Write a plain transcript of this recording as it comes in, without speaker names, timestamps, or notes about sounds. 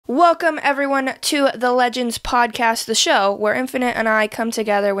Welcome, everyone, to the Legends Podcast, the show where Infinite and I come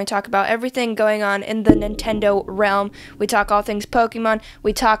together. We talk about everything going on in the Nintendo realm. We talk all things Pokemon.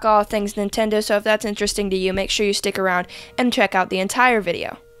 We talk all things Nintendo. So if that's interesting to you, make sure you stick around and check out the entire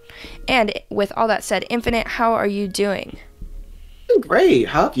video. And with all that said, Infinite, how are you doing? Great.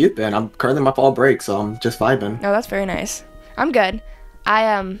 How have you been? I'm currently in my fall break, so I'm just vibing. Oh, that's very nice. I'm good. I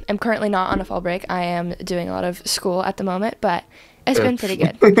am currently not on a fall break. I am doing a lot of school at the moment, but it's been pretty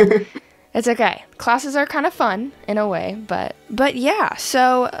good. It's okay. Classes are kind of fun in a way, but yeah.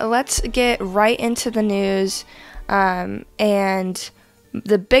 So let's get right into the news. And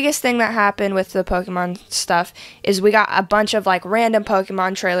the biggest thing that happened with the Pokemon stuff is we got a bunch of like random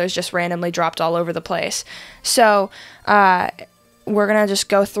Pokemon trailers just randomly dropped all over the place. So we're going to just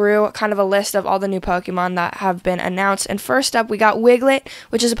go through kind of a list of all the new Pokemon that have been announced. And first up, we got Wiglet,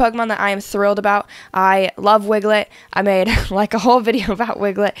 which is a Pokemon that I am thrilled about. I love Wiglet. I made like a whole video about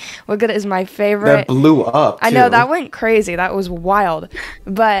Wiglet. Wiglet is my favorite. That blew up, too. I know, that went crazy. That was wild.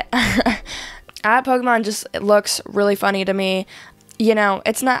 But that Pokemon just looks really funny to me. You know,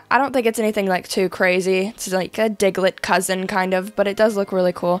 it's not, I don't think it's anything like too crazy. It's like a Diglett cousin kind of, but it does look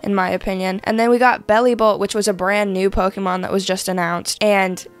really cool in my opinion. And then we got Bellibolt, which was a brand new Pokemon that was just announced,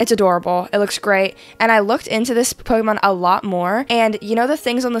 and it's adorable. It looks great. And I looked into this Pokemon a lot more, and you know the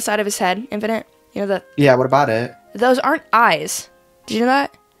things on the side of his head, Infinite? You know the... Yeah, what about it? Those aren't eyes. Did you know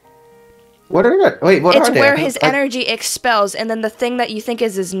that? What are they? Wait, what are they? It's where his energy expels, and then the thing that you think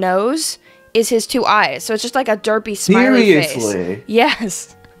is his nose is his two eyes. So it's just like a derpy smiley face.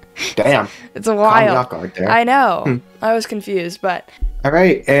 Yes. Damn. It's a wild. Caught me off guard there. I know. I was confused, but...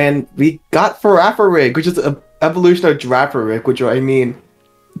 Alright, and we got Farafrig, which is an evolution of Girafarig, which, I mean,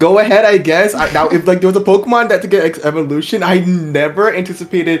 go ahead, I guess. Now, if like there was a Pokemon that to get evolution, I never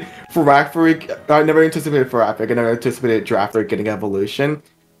anticipated Farafrig. I never anticipated Farafrig. I never anticipated Girafarig getting evolution.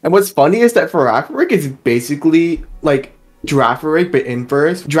 And what's funny is that Farafrig is basically, like, Girafarig, but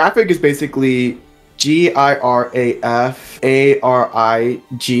inverse. Girafarig is basically Girafarig,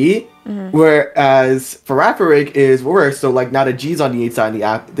 whereas Farafrig is reverse. So like now the G's on the inside and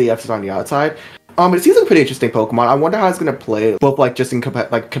the F's on the outside. It seems like a pretty interesting Pokemon. I wonder how it's gonna play, both like just in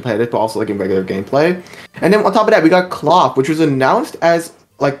competitive, but also like in regular gameplay. And then on top of that, we got Cloth, which was announced as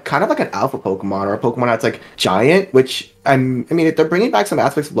like kind of like an alpha Pokemon or a Pokemon that's like giant. Which I mean, if they're bringing back some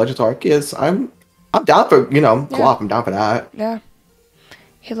aspects of Legends Arceus, I'm down for, you know, Cloth. I'm down for that. Yeah.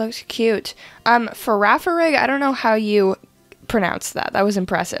 He looks cute. Farafrig, I don't know how you pronounce that. That was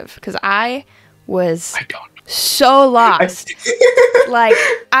impressive. Because I was so lost. Like,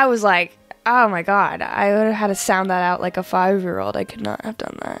 I was like, oh my god. I would have had to sound that out like a 5-year-old. I could not have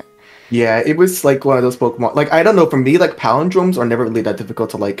done that. Yeah, it was like one of those Pokemon. Like, I don't know. For me, like, palindromes are never really that difficult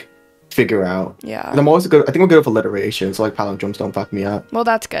to, like, figure out. Yeah. And I'm always good. I think I'm good with alliteration, so like palindromes don't fuck me up. Well,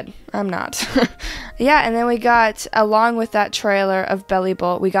 that's good. I'm not. Yeah, and then we got, along with that trailer of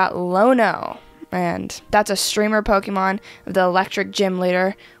Bellibolt, we got Lono. And that's a streamer Pokemon of the electric gym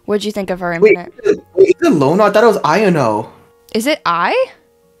leader. What'd you think of her, Infinite? Wait, is it Lono? I thought it was Iono. Is it I?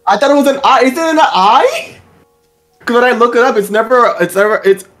 I thought it was an I. Is it an I? Because when I look it up, it's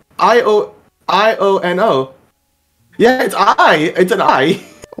I-O-N-O. Yeah, it's I. It's an I.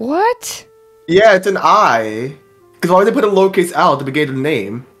 What? Yeah, it's an I. Because why would they put a lowercase L at the beginning of the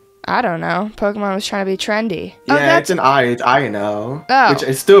name? I don't know. Pokemon was trying to be trendy. Yeah, it's an I. It's Iono. Oh. Which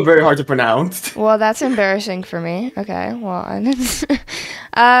is still very hard to pronounce. Well, that's embarrassing for me. Okay, well, I didn't...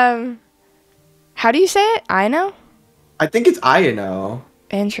 how do you say it? Ino? I think it's Iono.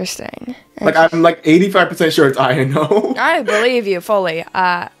 Interesting. Like, I'm like 85% sure it's Iono. I believe you fully.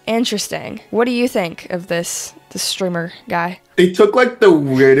 Interesting. What do you think of this streamer guy? They took like the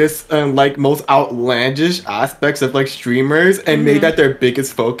weirdest and like most outlandish aspects of like streamers and made that their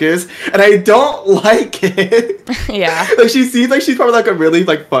biggest focus, and I don't like it. Yeah. Like she seems like she's probably like a really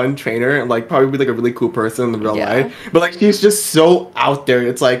like fun trainer and like probably like a really cool person in real life, but like she's just so out there.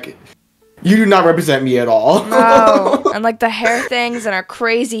 It's like, you do not represent me at all. No. And like the hair things and her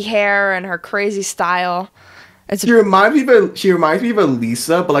crazy hair and her crazy style. She reminds me of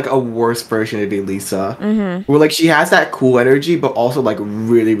Elisa, but like a worse version of Elisa. Where like she has that cool energy, but also like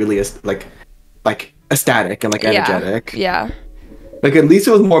really, really like ecstatic and like energetic. Yeah. Like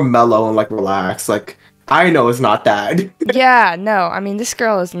Elisa was more mellow and like relaxed. Like I know it's not that. Yeah, no. I mean, this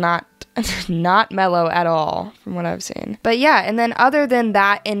girl is not mellow at all from what I've seen. But yeah, and then other than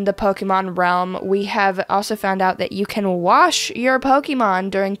that, in the Pokemon realm, we have also found out that you can wash your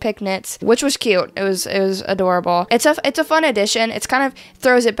Pokemon during picnics, which was cute. It was adorable. It's a fun addition. It's kind of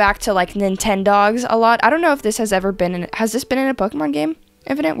throws it back to like Nintendogs a lot. I don't know if this has ever been has this been in a Pokemon game,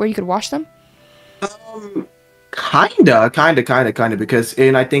 Infinite, where you could wash them? Kinda, because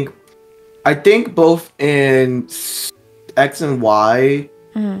I think both in X and Y,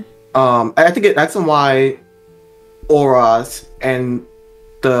 Mhm. I think in X and Y, Auras, and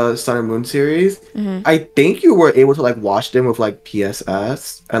the Sun and Moon series, Mhm. I think you were able to like watch them with like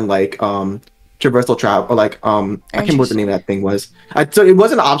PSS and like traversal travel or like I can't remember what the name of Interesting. that thing was. So it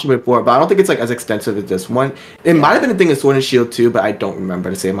was an option before, but I don't think it's like as extensive as this one. It might have Yeah. been a thing in Sword and Shield too, but I don't remember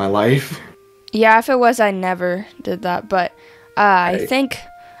to save my life. Yeah, if it was, I never did that. But I Right. think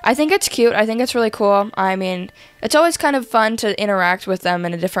I think it's cute. I think it's really cool. I mean, it's always kind of fun to interact with them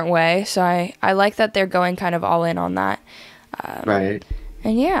in a different way. So I like that they're going kind of all in on that. Right.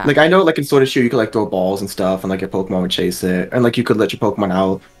 And yeah, Like I know like in Sword and Shield you could like throw balls and stuff and like your Pokemon would chase it. And like you could let your Pokemon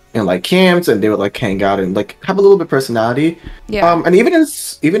out in like camps and they would like hang out and like have a little bit of personality. yeah, And even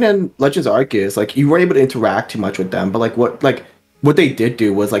in Legends Arceus, like you weren't able to interact too much with them, but what they did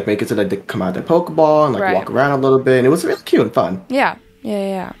do was like make it so that they come out their Pokeball and like right. walk around a little bit, and it was really cute and fun. Yeah, yeah,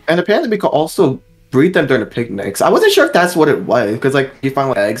 yeah. And apparently we could also breed them during the picnics. I wasn't sure if that's what it was because like you find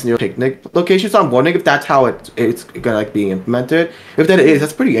like eggs in your picnic location, so I'm wondering if that's how it's gonna like being implemented. If that is,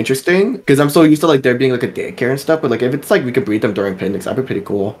 that's pretty interesting because I'm so used to like there being like a daycare and stuff. But like if it's like we could breed them during picnics, that'd be pretty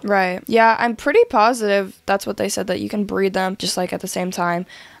cool. Right. Yeah, I'm pretty positive that's what they said, that you can breed them just like at the same time.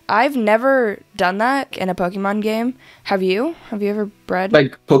 I've never done that in a Pokemon game. Have you? Have you ever bred?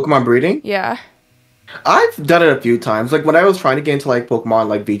 Like Pokemon breeding. Yeah. I've done it a few times. Like when I was trying to get into like Pokemon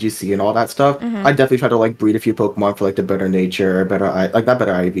like VGC and all that stuff, Mhm. I definitely tried to like breed a few Pokemon for like the better nature, like not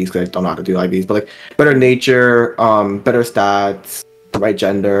better IVs because I don't know how to do IVs, but like better nature, better stats, the right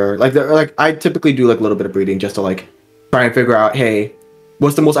gender. Like I typically do like a little bit of breeding just to like try and figure out, hey,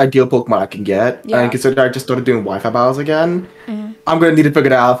 what's the most ideal Pokemon I can get? Yeah. And consider I just started doing Wi-Fi battles again. Mhm. I'm gonna need to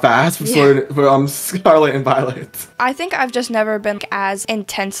figure that out fast for Yeah. Scarlet and Violet. I think I've just never been as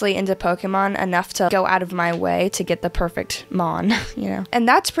intensely into Pokemon enough to go out of my way to get the perfect Mon, you know? And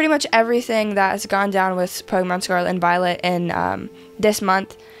that's pretty much everything that has gone down with Pokemon Scarlet and Violet in this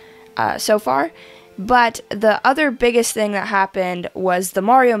month so far. But the other biggest thing that happened was the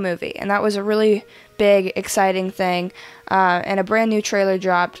Mario movie, and that was a really big, exciting thing, and a brand new trailer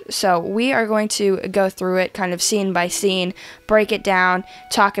dropped. So we are going to go through it kind of scene by scene, break it down,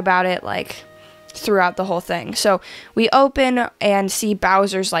 talk about it like throughout the whole thing. So we open and see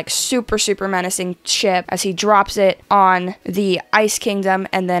Bowser's like super, super menacing ship as he drops it on the Ice Kingdom,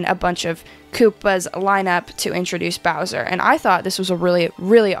 and then a bunch of Koopas line up to introduce Bowser. And I thought this was a really,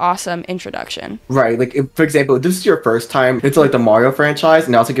 really awesome introduction. Right, like if, for example, if this is your first time into like the Mario franchise,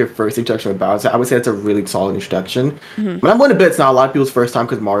 and now it's like your first introduction with Bowser, I would say it's a really solid introduction. But I'm going to bet it's not a lot of people's first time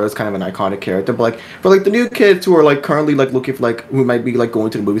because Mario is kind of an iconic character. But like for like the new kids who are like currently like looking for like who might be like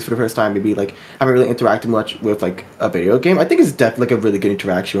going to the movies for the first time, maybe like haven't really interacted much with like a video game, I think it's definitely like a really good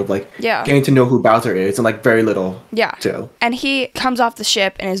interaction with like Yeah. getting to know who Bowser is and like very little Yeah. too. And he comes off the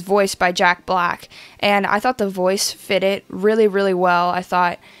ship and is voiced by Jack Black. And I thought the voice fit it really, really well. I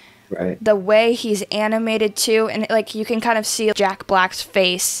thought Right. the way he's animated too, and like you can kind of see Jack Black's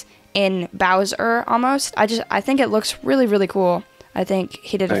face in Bowser almost. I think it looks really, really cool. I think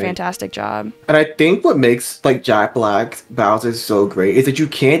he did a Right. fantastic job. And I think what makes like Jack Black Bowser so great is that you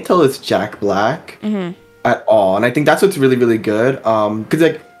can't tell it's Jack Black at all, and I think that's what's really really good. Because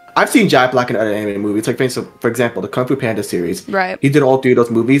like I've seen Jack Black in other anime movies, like for example, the Kung Fu Panda series. Right. He did all three of those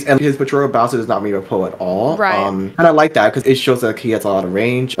movies, and his portrayal of Bowser does not mean a pro at all. Right. And I like that because it shows that he has a lot of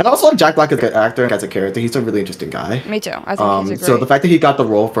range, and also Jack Black as an actor and as a character, he's a really interesting guy. Me too. I think he's a great. So the fact that he got the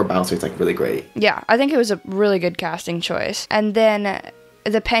role for Bowser is like really great. Yeah, I think it was a really good casting choice. And then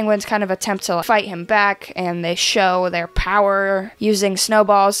the Penguins kind of attempt to fight him back, and they show their power using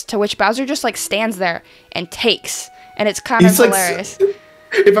snowballs, to which Bowser just like stands there and takes. And it's kind of He's like, hilarious.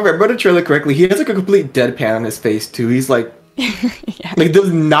 if I remember the trailer correctly, he has like a complete deadpan on his face too. He's like, Yeah. like does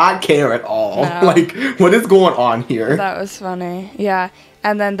not care at all. No. Like, what is going on here? That was funny. Yeah.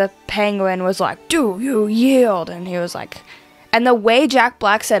 And then the Penguin was like, "Do you yield?" And he was like, and the way Jack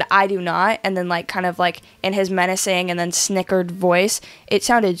Black said, "I do not," and then like kind of like in his menacing and then snickered voice, it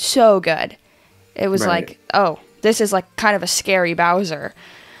sounded so good. It was Right. like, oh, this is like kind of a scary Bowser.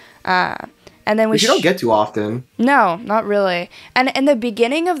 And then Which you don't get too often. No, not really. And in the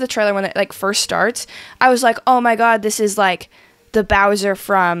beginning of the trailer, when it like first starts, I was like, oh my god, this is like the Bowser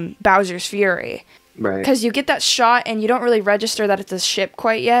from Bowser's Fury. Right. Because you get that shot and you don't really register that it's a ship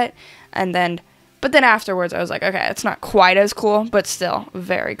quite yet. But then afterwards, I was like, okay, it's not quite as cool, but still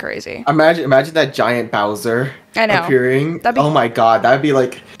very crazy. Imagine that giant Bowser I know. appearing. That'd be- Oh my god, that'd be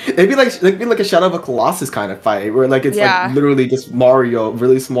like it'd be like a Shadow of a Colossus kind of fight where like it's Yeah. like literally just Mario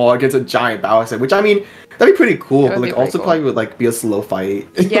really small against a giant Bowser, which I mean that'd be pretty cool, but like also cool. probably would like be a slow fight.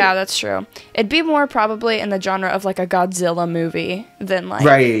 Yeah, that's true. It'd be more probably in the genre of like a Godzilla movie than like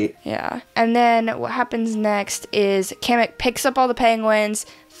Right. Yeah. And then what happens next is Kamek picks up all the penguins,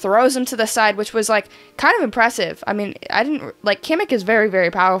 throws them to the side, which was like kind of impressive. I mean, I didn't like Kamek is very,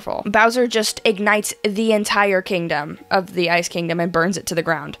 very powerful. Bowser just ignites the entire kingdom of the Ice Kingdom and burns it to the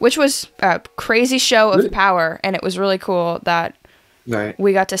ground, which was a crazy show of power, and it was really cool that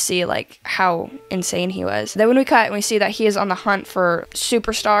we got to see like how insane he was. Then when we cut and we see that he is on the hunt for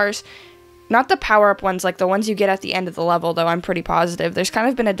superstars, not the power-up ones, like the ones you get at the end of the level, though I'm pretty positive. There's kind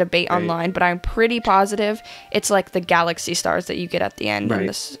of been a debate online, but I'm pretty positive it's like the galaxy stars that you get at the end. Right.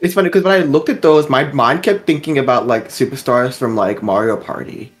 It's funny because when I looked at those, my mind kept thinking about like superstars from like Mario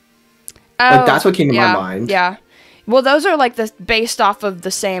Party. Oh, like that's what came to my mind. Yeah. Well, those are like based off of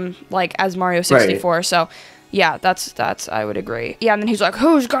the same like as Mario 64, right. So yeah, that's I would agree. Yeah, and then he's like,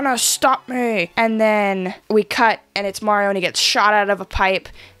 "Who's gonna stop me?" And then we cut, and it's Mario, and he gets shot out of a pipe,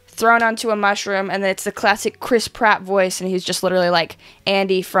 thrown onto a mushroom, and then it's the classic Chris Pratt voice, and he's just literally like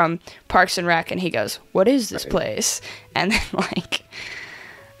Andy from Parks and Rec, and he goes, "What is this place?" And then like,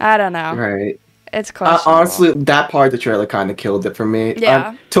 I don't know. Right. It's questionable. Honestly, that part of the trailer kind of killed it for me.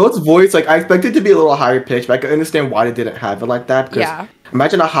 Yeah. Toad's voice, like I expected it to be a little higher pitched, but I can understand why they didn't have it like that. Because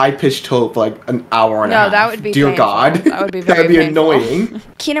imagine a high pitched Toad for like an hour and a half. No, that would be Dear painful. God, that would be very that would be painful. annoying.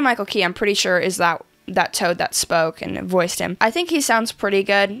 Keegan-Michael Key, I'm pretty sure, is that Toad that spoke and voiced him. I think he sounds pretty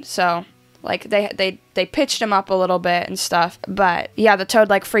good, so like they pitched him up a little bit and stuff. But yeah, the Toad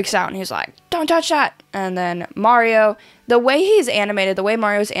like freaks out and he's like, "Don't touch that!" And then Mario, the way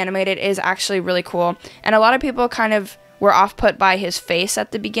Mario's animated is actually really cool. And a lot of people kind of were off-put by his face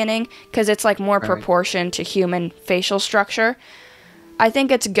at the beginning because it's like more proportioned to human facial structure. I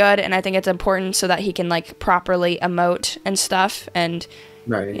think it's good, and I think it's important so that he can like properly emote and stuff and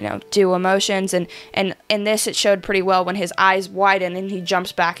you know, do emotions, and in this it showed pretty well when his eyes widen and he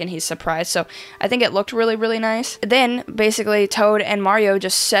jumps back and he's surprised. So I think it looked really, really nice. Then basically Toad and Mario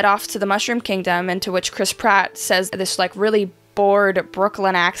just set off to the Mushroom Kingdom, and to which Chris Pratt says this like really bored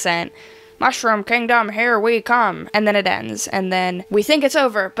Brooklyn accent, "Mushroom Kingdom, here we come." And then it ends, and then we think it's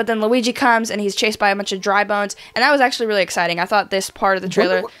over, but then Luigi comes and he's chased by a bunch of dry bones, and that was actually really exciting. I thought this part of the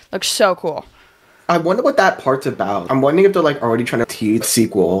trailer looked so cool. I wonder what that part's about. I'm wondering if they're like already trying to tease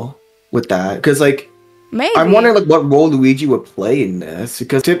sequel with that, because like maybe I'm wondering like what role Luigi would play in this,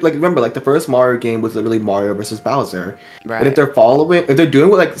 because like remember like the first Mario game was literally Mario versus Bowser, and if they're doing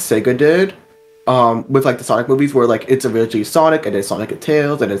what like Sega did, with like the Sonic movies where like it's originally Sonic and then Sonic and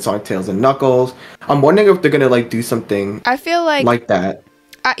Tails and then Sonic, Tails and Knuckles. I'm wondering if they're gonna like do something. I feel like that.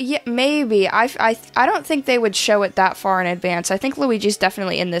 Yeah, maybe. I don't think they would show it that far in advance. I think Luigi's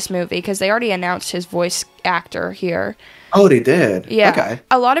definitely in this movie because they already announced his voice actor here. Oh, they did? Yeah. Okay.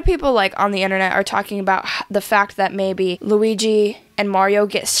 A lot of people like on the internet are talking about the fact that maybe Luigi and Mario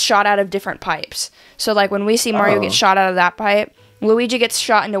get shot out of different pipes. So like when we see Mario get shot out of that pipe, Luigi gets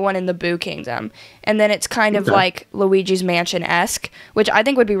shot into one in the Boo Kingdom. And then it's kind of like Luigi's Mansion-esque, which I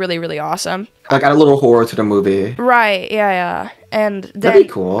think would be really, really awesome. Like add a little horror to the movie. Right, yeah. And then that'd be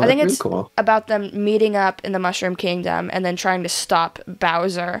cool. I think it's about them meeting up in the Mushroom Kingdom and then trying to stop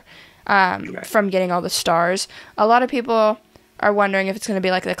Bowser from getting all the stars. A lot of people are wondering if it's going to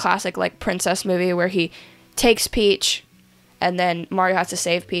be like the classic like princess movie where he takes Peach and then Mario has to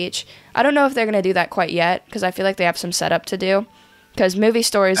save Peach. I don't know if they're going to do that quite yet because I feel like they have some setup to do. Because movie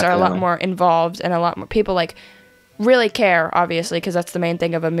stories are a lot more involved and a lot more people like really care, obviously, because that's the main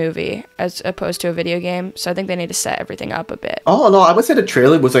thing of a movie as opposed to a video game. So I think they need to set everything up a bit. Oh no, I would say the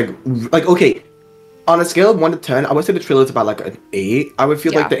trailer was like okay, on a scale of 1 to 10, I would say the trailer is about like an 8. I would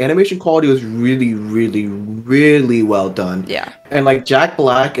feel like the animation quality was really, really, really well done. Yeah. And like Jack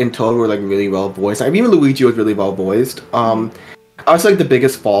Black and Toad were like really well voiced. I mean, even Luigi was really well voiced. I was like the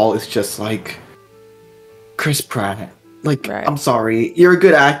biggest fall is just like Chris Pratt. Like I'm sorry, you're a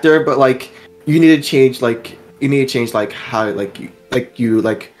good actor, but like you need to change how you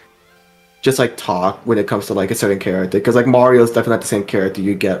just like talk when it comes to like a certain character, because like Mario's definitely not the same character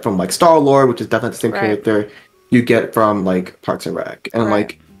you get from like Star-Lord, which is definitely the same character you get from like Parks and Rec, and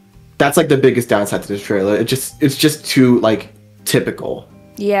like that's like the biggest downside to this trailer. It's just too like typical.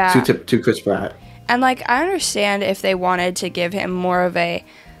 Yeah. Too Chris Pratt. And like I understand if they wanted to give him more of a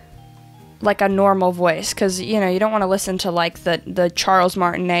like a normal voice, because you know you don't want to listen to like the Charles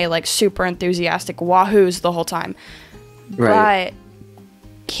Martinet like super enthusiastic wahoos the whole time, but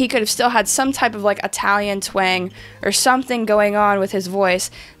he could have still had some type of like Italian twang or something going on with his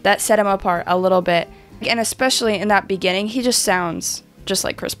voice that set him apart a little bit. And especially in that beginning, he just sounds just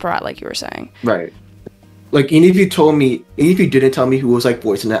like Chris Pratt, like you were saying. Right. Like, even if you didn't tell me who was like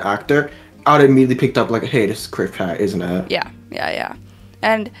voicing that actor, I would have immediately picked up like, hey, this is Chris Pratt, isn't it? Yeah.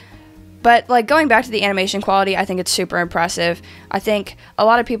 But like going back to the animation quality, I think it's super impressive. I think a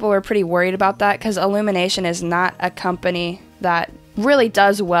lot of people were pretty worried about that because Illumination is not a company that really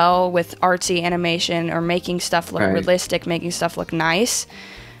does well with artsy animation or making stuff look realistic, making stuff look nice.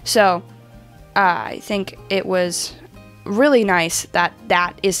 So I think it was really nice that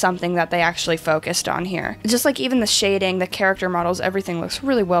that is something that they actually focused on here. Just like even the shading, the character models, everything looks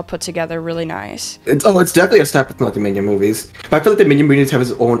really well put together, really nice. It's definitely a step from like the Minion movies. But I feel like the Minion movies have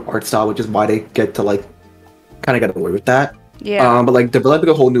its own art style, which is why they get to like kind of get away with that. Yeah. But like developing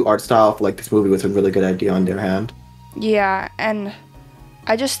a whole new art style for like this movie was a really good idea on their hand. Yeah, and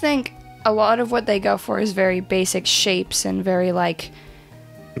I just think a lot of what they go for is very basic shapes and very like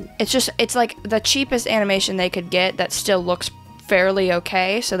it's like the cheapest animation they could get that still looks fairly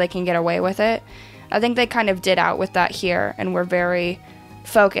okay, so they can get away with it. I think they kind of did out with that here, and were very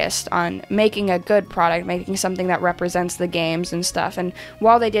focused on making a good product, making something that represents the games and stuff. And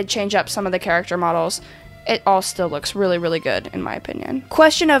while they did change up some of the character models, it all still looks really, really good, in my opinion.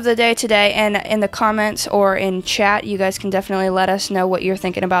 Question of the day today, and in the comments or in chat, you guys can definitely let us know what you're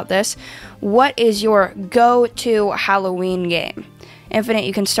thinking about this. What is your go-to Halloween game? Infinite,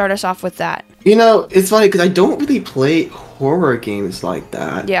 you can start us off with that. You know, it's funny because I don't really play horror games like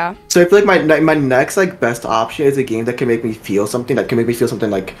that. Yeah. So I feel like my next like best option is a game that can make me feel something,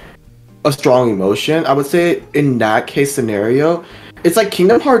 like a strong emotion. I would say in that case scenario, it's like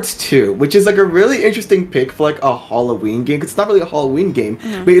Kingdom Hearts 2, which is like a really interesting pick for like a Halloween game. 'Cause it's not really a Halloween game,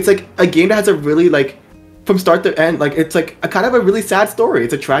 but it's like a game that has a really like from start to end, like it's like a kind of a really sad story.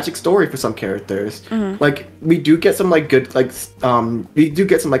 It's a tragic story for some characters. Like we do get some like good like we do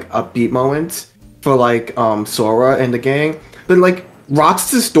get some like upbeat moments for like Sora and the gang, but like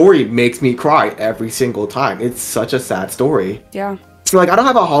Rox's story makes me cry every single time. It's such a sad story. Yeah. So like I don't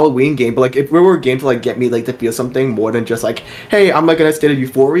have a Halloween game, but like if there were a game to like get me like to feel something more than just like, hey, I'm like in a state of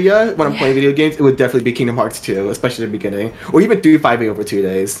euphoria when I'm playing video games, it would definitely be Kingdom Hearts 2, especially in the beginning, or even 358 over 2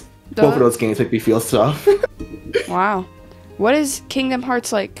 days. Both of those games make me feel stuff. Wow. What is Kingdom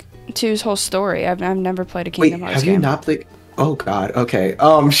Hearts like 2's whole story? I've never played a Kingdom Hearts have game. you not played? Oh god. Okay.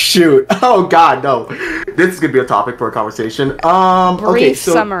 Shoot. Oh god. No. This is gonna be a topic for a conversation. Brief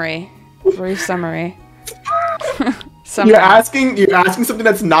summary. You're asking something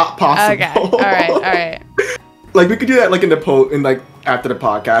that's not possible. Okay. All right. Like we could do that like in like after the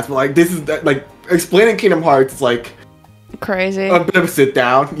podcast, but like this is that like explaining Kingdom Hearts is like crazy. A bit of a sit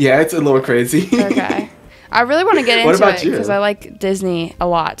down. Yeah, it's a little crazy. Okay. I really want to get into it because I like Disney a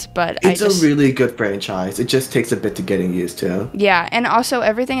lot, but it's a really good franchise. It just takes a bit to getting used to. Yeah, and also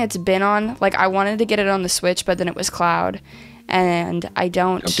everything it's been on, like I wanted to get it on the Switch, but then it was cloud, and I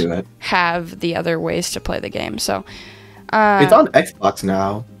don't have the other ways to play the game. So it's on Xbox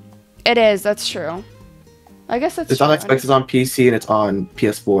now. It is. That's true. I guess that's. It's on Xbox. It's on PC, and it's on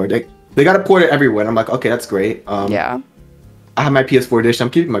PS4. They got to port it everywhere. And I'm like, okay, that's great. Yeah. I have my PS4 edition. I'm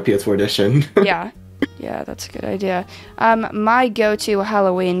keeping my PS4 edition. Yeah, that's a good idea. My go-to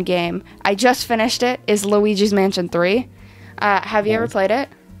Halloween game, I just finished it, is Luigi's Mansion 3. Have you ever played it?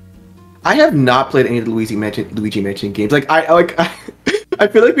 I have not played any of the Luigi Mansion games. Like I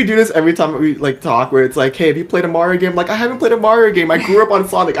feel like we do this every time we like talk, where it's like, hey, have you played a Mario game? Like I haven't played a Mario game. I grew up on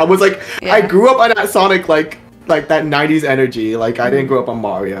Sonic. I was like, I grew up on that Sonic like that 90s energy. Like I didn't grow up on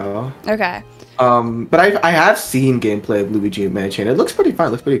Mario. Okay. But I have seen gameplay of Luigi Mansion. It looks pretty fun.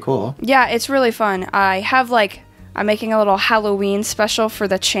 It looks pretty cool. Yeah, it's really fun. I'm making a little Halloween special for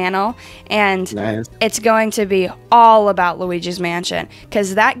the channel, and it's going to be all about Luigi's Mansion,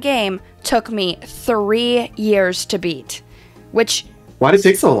 because that game took me 3 years to beat, which why did it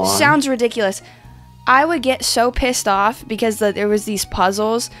take so long? Sounds ridiculous. I would get so pissed off because there was these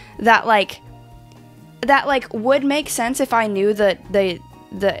puzzles that would make sense if I knew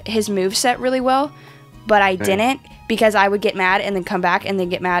his moveset really well, but I didn't, because I would get mad and then come back and then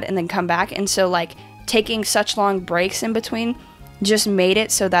get mad and then come back, and so like taking such long breaks in between just made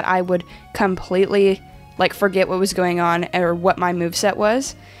it so that I would completely like forget what was going on or what my moveset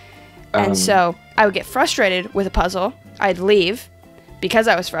was. And so I would get frustrated with a puzzle, I'd leave because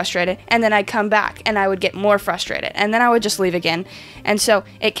I was frustrated, and then I'd come back and I would get more frustrated, and then I would just leave again. And so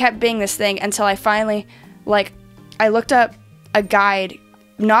it kept being this thing until I finally I looked up a guide,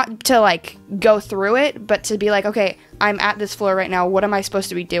 not to like go through it, but to be like, okay, I'm at this floor right now, what am I supposed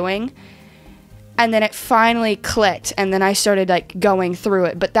to be doing? And then it finally clicked, and then I started like going through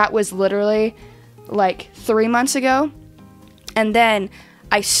it. But that was literally like 3 months ago, and then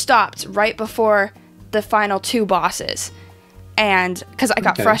I stopped right before the final 2 bosses, and because I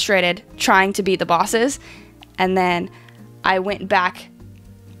got frustrated trying to beat the bosses, and then I went back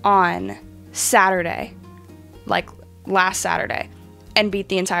on Saturday, like last Saturday, and beat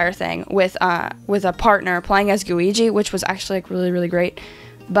the entire thing with a partner playing as Luigi, which was actually like really, really great.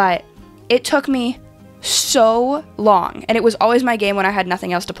 But it took me so long, and it was always my game when I had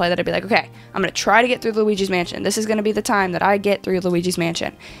nothing else to play that I'd be like, okay, I'm gonna try to get through Luigi's Mansion. This is gonna be the time that I get through Luigi's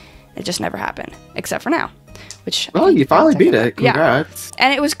Mansion. It just never happened, except for now. Which you finally beat it. Congrats. Yeah.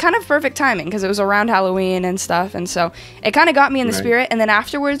 And it was kind of perfect timing because it was around Halloween and stuff, and so it kind of got me in the spirit. And then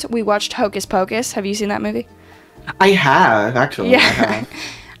afterwards, we watched Hocus Pocus. Have you seen that movie? I have, actually. Yeah. I have.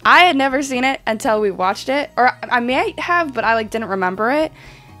 I had never seen it until we watched it, or I might have, but I like didn't remember it.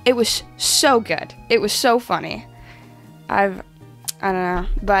 It was so good. It was so funny. I don't know,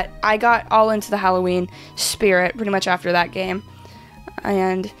 but I got all into the Halloween spirit pretty much after that game.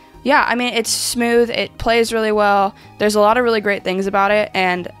 And yeah, I mean, it's smooth. It plays really well. There's a lot of really great things about it,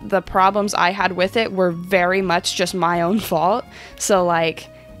 and the problems I had with it were very much just my own fault. So like,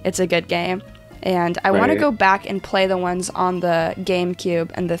 it's a good game. And I want to go back and play the ones on the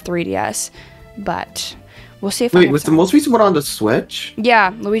GameCube and the 3DS, but we'll see if I have was time. the most recent one on the Switch?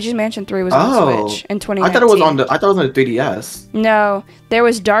 Yeah, Luigi's Mansion 3 was on the Switch in 2019. I thought it was on the 3DS. No, there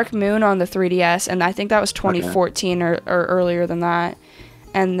was Dark Moon on the 3DS, and I think that was 2014 or earlier than that.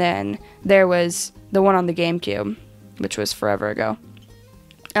 And then there was the one on the GameCube, which was forever ago.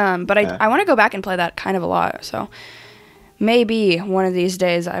 But I want to go back and play that kind of a lot, so maybe one of these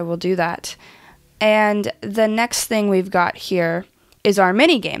days I will do that. And the next thing we've got here is our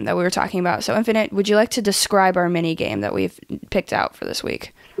mini game that we were talking about. So, Infinite, would you like to describe our mini game that we've picked out for this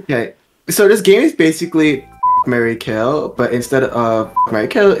week? Okay, so this game is basically Marry Kill, but instead of Marry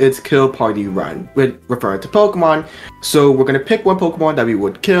Kill, it's Kill Party Run, with referring to Pokemon. So we're gonna pick one Pokemon that we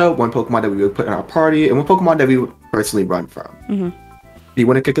would kill, one Pokemon that we would put in our party, and one Pokemon that we would personally run from. Mm-hmm. Do you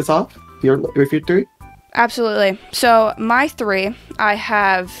want to kick us off with your three? Absolutely. So my three, I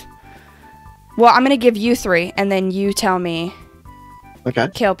have. Well, I'm gonna give you three, and then you tell me. Okay.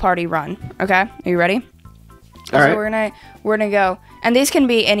 Kill, party, run. Okay, are you ready? All right. So we're gonna go, and these can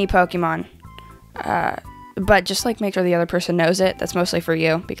be any Pokemon, but just like make sure the other person knows it. That's mostly for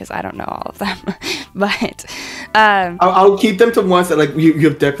you because I don't know all of them. But I'll keep them to ones that like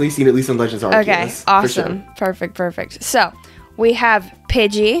you've definitely seen at least in Legends Arceus. Okay, awesome, sure. Perfect. So we have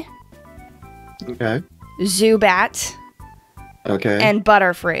Pidgey. Okay. Zubat. Okay. And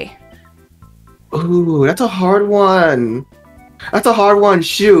Butterfree. Ooh, that's a hard one.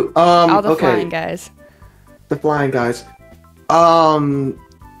 Shoot. All the flying guys. The flying guys. I'm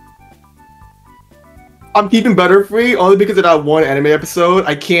keeping Butterfree only because of that one anime episode.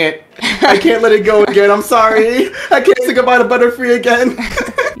 I can't let it go again. I'm sorry. I can't say goodbye to Butterfree again.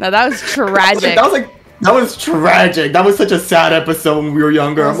 No, that was tragic. That was tragic. That was such a sad episode when we were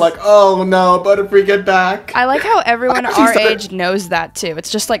younger. I'm like, oh no, Butterfree, get back. I like how everyone our age knows that too.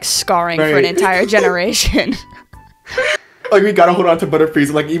 It's just like scarring for an entire generation. Like, we gotta hold on to Butterfree.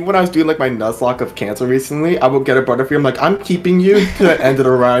 So, like, even when I was doing like my Nuzlocke of Cancel recently, I would get a Butterfree. I'm like, I'm keeping you to the end of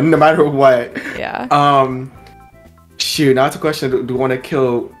the run, no matter what. Yeah. Shoot, now it's a question: do I want to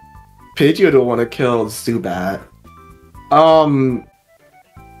kill Pidgey or do I want to kill Zubat?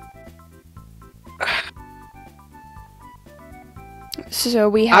 So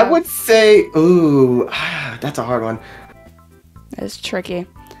we have. I would say, ooh, that's a hard one. That's tricky.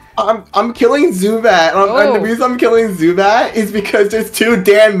 I'm killing Zubat. And the reason I'm killing Zubat is because there's too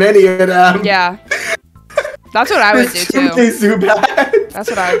damn many of them. Yeah. That's what I would do too. Zubat. That's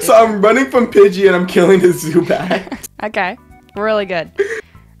what I would do. So I'm running from Pidgey and I'm killing the Zubat. Okay. Really good.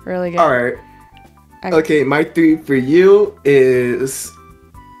 Really good. Alright. Okay, my three for you is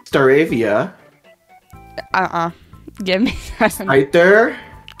Staravia. Give me that one. Right there.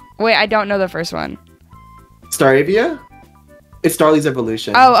 Wait, I don't know the first one. Staravia? It's Starly's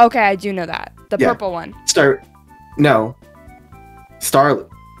evolution. Oh, okay, I do know that. The purple one. No. Star.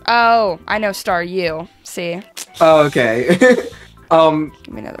 Oh, I know Staryu. See. Oh, okay. Give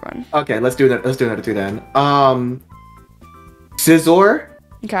me another one. Okay, let's do that. Let's do another two then. Scizor.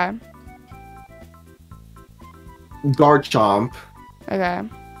 Okay. Garchomp. Okay.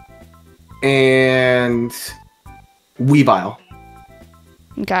 And Weavile.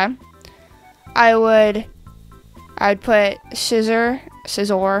 Okay. I'd put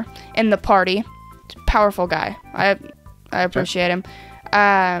Scizor in the party. Powerful guy. I appreciate him.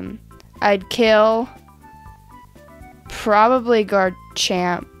 I'd kill probably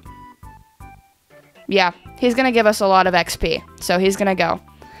Garchomp. Yeah, he's gonna give us a lot of XP, so he's gonna go.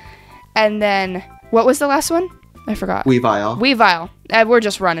 And then what was the last one? I forgot. Weavile. We're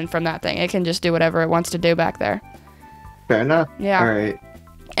just running from that thing. It can just do whatever it wants to do back there. Fair enough. Yeah. All right.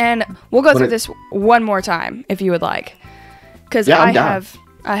 And we'll go through this one more time if you would like, because I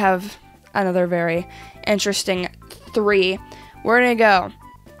have another very interesting 3. We're gonna go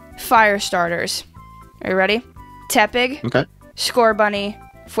fire starters. Are you ready? Tepig. Okay. Score Bunny.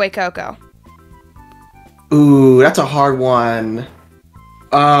 Fuecoco. Ooh, that's a hard one.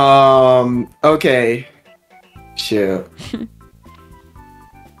 Okay. Shoot.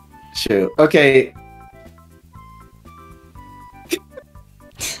 Okay.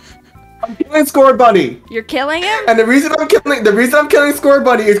 I'm killing Score Bunny. You're killing him? And the reason I'm killing Score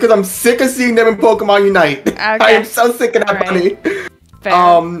Bunny is because I'm sick of seeing them in Pokemon Unite. Okay. I am so sick of that bunny. Fair.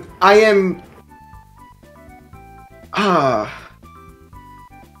 I am.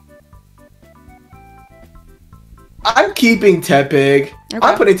 I'm keeping Tepig. Okay.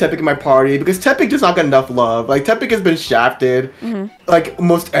 I'm putting Tepig in my party because Tepig does not get enough love. Like, Tepig has been shafted. Like,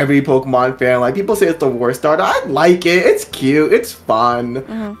 most every Pokemon fan. Like, people say it's the worst starter. I like it. It's cute. It's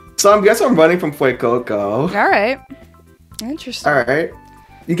fun. So I guess I'm running from Fuecoco. All right. Interesting. All right.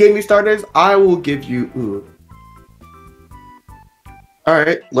 You gave me starters. I will give you. Ooh. All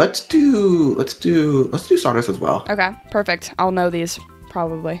right. Let's do starters as well. Okay. Perfect. I'll know these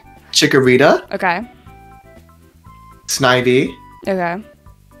probably. Chikorita. Okay. Snivy. Okay.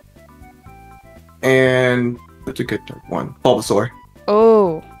 And that's a good one. Bulbasaur.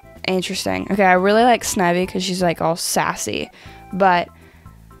 Oh, interesting. Okay, I really like Snivy because she's like all sassy, but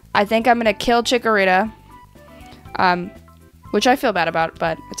I think I'm gonna kill Chikorita, which I feel bad about,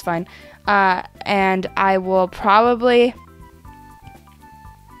 but it's fine. And I will probably,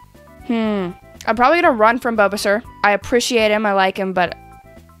 I'm probably gonna run from Bulbasaur. I appreciate him, I like him, but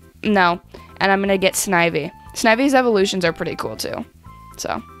no. And I'm gonna get Snivy. Snivy's evolutions are pretty cool too,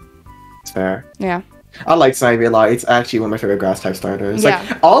 so. It's fair. Yeah. I like Snivy a lot. It's actually one of my favorite grass type starters. Yeah.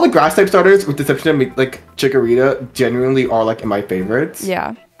 Like, all the grass type starters, with the exception of like Chikorita, genuinely are like in my favorites. Yeah.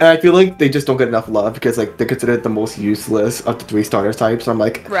 And I feel like they just don't get enough love because like they're considered the most useless of the 3 starter types. So I'm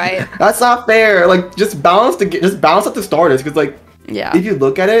like, Right. That's not fair. Like, just balance out the starters because like, Yeah. if you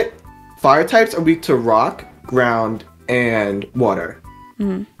look at it, fire types are weak to rock, ground, and water.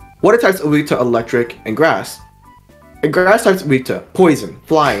 Water types are weak to electric and grass. And grass types are weak to poison,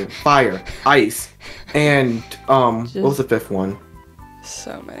 flying, fire, ice, and what was the 5th one?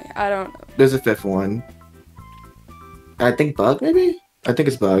 So many. I don't know. There's a 5th one. I think bug, maybe? I think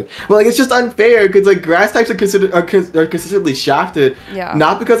it's bug. But like, it's just unfair because like grass types are consistently shafted. Yeah.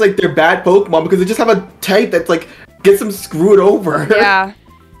 Not because like they're bad Pokemon, because they just have a type that's like gets them screwed over. Yeah.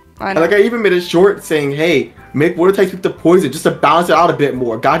 I know. Like, I even made a short saying, hey, make water types with the poison just to balance it out a bit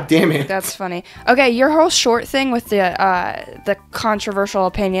more. God damn it. That's funny. Okay, your whole short thing with the controversial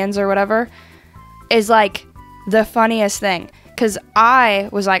opinions or whatever is like the funniest thing. Because I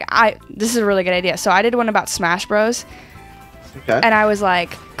was like, this is a really good idea. So I did one about Smash Bros. Okay. And I was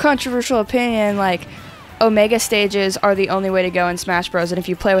like, controversial opinion, like, Omega stages are the only way to go in Smash Bros. And if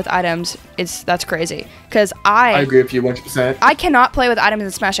you play with items, that's crazy. Because I agree with you 100%. I cannot play with items in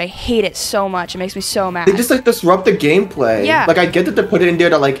Smash. I hate it so much. It makes me so mad. They just like disrupt the gameplay. Yeah. Like, I get that they put it in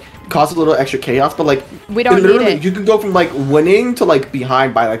there to like cause a little extra chaos, but like We don't need it. You can go from like winning to like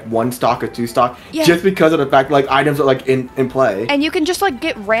behind by like 1 stock or 2 stock just because of the fact like items are like in play. And you can just like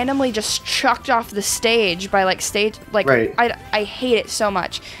get randomly just chucked off the stage by like Right. I hate it so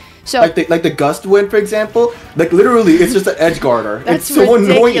much. So like the Gust win, for example, like literally it's just an edge guarder. That's it's so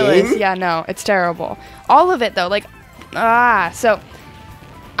ridiculous. annoying. Yeah, no, it's terrible. All of it though, like so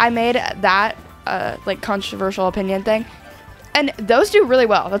I made that like controversial opinion thing. And those do really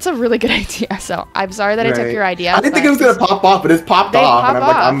well. That's a really good idea. So I'm sorry that I took your idea. I didn't think it was gonna pop off, but it's popped off, and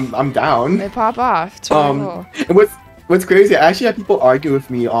I'm like, I'm down. They pop off. It's really cool. And what's crazy? I actually had people argue with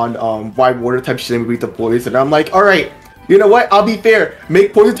me on why water types shouldn't be weak to poison. And I'm like, all right, you know what? I'll be fair.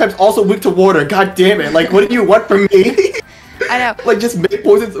 Make poison types also weak to water. God damn it! Like, what do you want from me? I know. Like, just make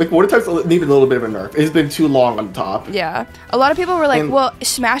poisons. Like, water types need a little bit of a nerf. It's been too long on the top. Yeah. A lot of people were like, well,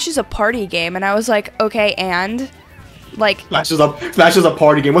 Smash is a party game, and I was like, okay, and. Like Smash is a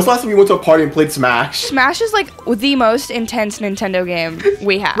party game. When's the last time you went to a party and played Smash? Smash is like the most intense Nintendo game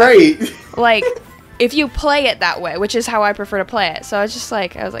we have. Right. Like, if you play it that way, which is how I prefer to play it. So I was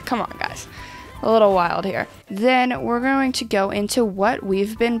like, come on, guys. A little wild here. Then we're going to go into what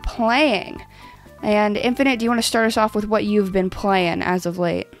we've been playing. And Infinite, do you want to start us off with what you've been playing as of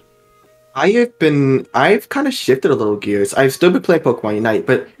late? I've kind of shifted a little gears. I've still been playing Pokemon Unite,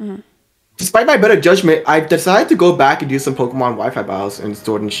 but despite my better judgment, I've decided to go back and do some Pokemon Wi-Fi battles in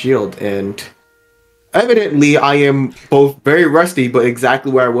Sword and Shield, and evidently I am both very rusty, but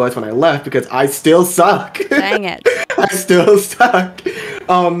exactly where I was when I left, because I still suck. Dang it. I still suck.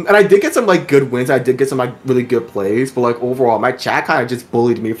 And I did get some like good wins. I did get some like really good plays, but like overall, my chat kind of just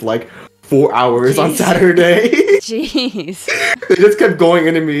bullied me for like 4 hours on Saturday. Jeez. They just kept going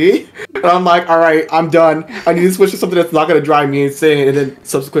into me, and I'm like, all right, I'm done. I need to switch to something that's not gonna drive me insane, and then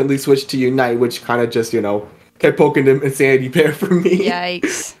subsequently switch to Unite, which kind of just kept poking the insanity bear for me.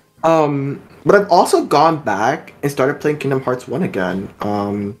 Yikes. But I've also gone back and started playing Kingdom Hearts 1 again.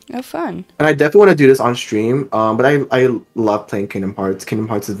 Oh, fun. And I definitely want to do this on stream. But I love playing Kingdom Hearts. Kingdom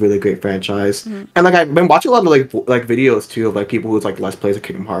Hearts is a really great franchise. And like I've been watching a lot of like videos too of like people who's like Let's Plays of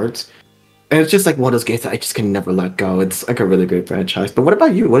Kingdom Hearts. And it's just like one of those games that I just can never let go. It's like a really great franchise. But what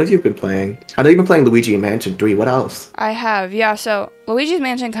about you? What have you been playing? I know you've been playing Luigi Mansion 3. What else? I have, yeah. So Luigi's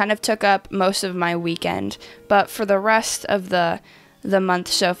Mansion kind of took up most of my weekend. But for the rest of the month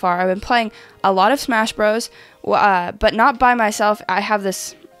so far, I've been playing a lot of Smash Bros. But not by myself. I have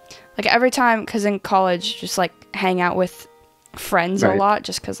this, like every time, because in college, just like hang out with friends a lot,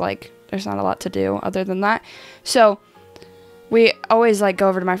 just because like there's not a lot to do other than that. So we always like go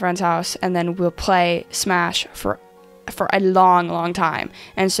over to my friend's house and then we'll play Smash for a long time.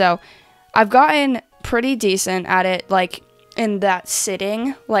 And so I've gotten pretty decent at it, like in that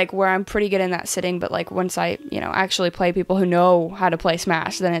sitting, like where I'm pretty good in that sitting, but like once I, actually play people who know how to play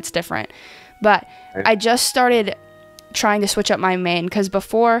Smash, then it's different. But I just started trying to switch up my main, because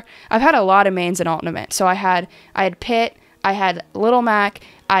before I've had a lot of mains in Ultimate. So I had Pit, I had Little Mac,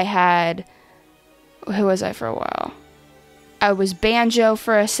 I had, who was I for a while? I was Banjo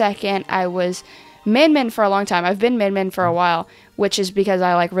for a second. I was Min for a long time. I've been Min for a while, which is because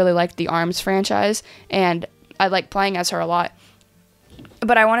I like really liked the ARMS franchise and I like playing as her a lot.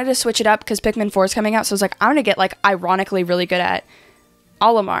 But I wanted to switch it up because Pikmin 4 is coming out, so I was like, I'm gonna get like ironically really good at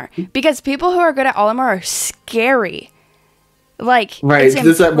Olimar, because people who are good at Olimar are scary. Like, right, because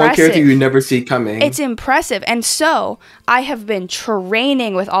it's that one character you never see coming. It's impressive. And so I have been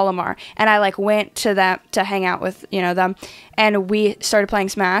training with Olimar, and I like went to them to hang out with them, and we started playing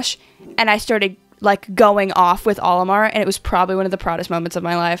Smash, and I started like going off with Olimar, and it was probably one of the proudest moments of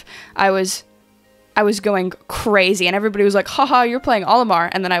my life. I was going crazy, and everybody was like, haha, you're playing Olimar,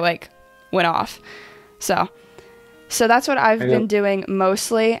 and then I like went off. So that's what I've been doing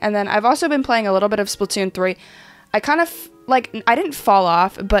mostly. And then I've also been playing a little bit of Splatoon 3. I kind of like, I didn't fall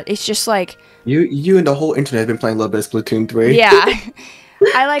off, but it's just like you and the whole internet have been playing a little bit of Splatoon 3. Yeah.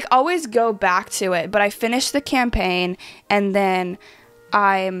 I like always go back to it, but I finished the campaign, and then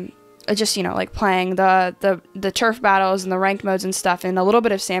I'm just like playing the turf battles and the ranked modes and stuff, and a little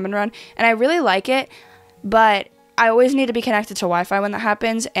bit of Salmon Run, and I really like it, but I always need to be connected to Wi-Fi when that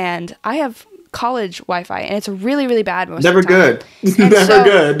happens, and I have college Wi-Fi, and it's really, really bad most of the time. Good. Never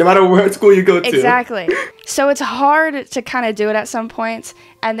good, no matter what school you go to. Exactly. So it's hard to kind of do it at some points.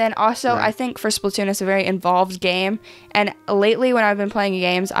 And then also, I think for Splatoon, it's a very involved game. And lately, when I've been playing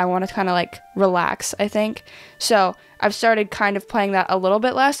games, I want to kind of like relax, I think. So I've started kind of playing that a little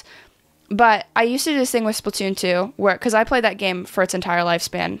bit less. But I used to do this thing with Splatoon 2, because I played that game for its entire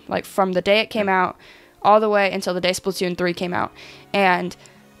lifespan, like from the day it came out all the way until the day Splatoon 3 came out. And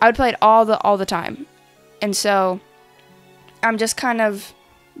I would play it all the time. And so I'm just kind of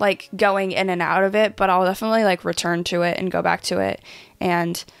like going in and out of it, but I'll definitely like return to it and go back to it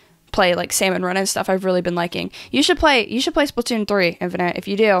and play like Salmon Run and stuff I've really been liking. You should play Splatoon 3, Infinite, if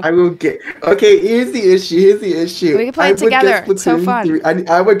you do. I will get. Okay, here's the issue. We can play it together. It's so fun. 3.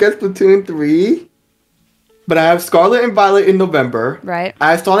 I would get Splatoon 3, but I have Scarlet and Violet in November. Right.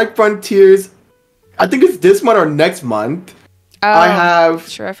 I have Sonic Frontiers, I think it's this month or next month. Oh, I have.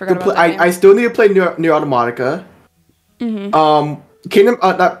 Sure, I forgot about that game. I still need to play Nier Automata. Kingdom.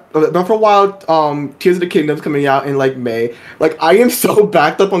 But for a while, Tears of the Kingdom's coming out in like May. Like, I am so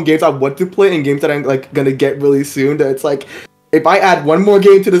backed up on games I want to play and games that I'm like gonna get really soon. That it's like, if I add one more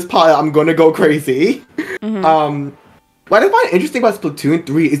game to this pile, I'm gonna go crazy. What I find interesting about Splatoon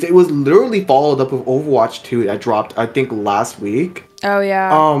 3 is it was literally followed up with Overwatch 2 that dropped, I think, last week. Oh yeah.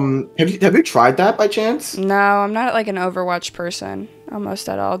 Have you tried that by chance? No, I'm not like an Overwatch person almost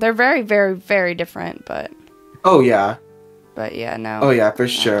at all. They're very, very, very different, but. Oh yeah. But yeah, no. Oh yeah, for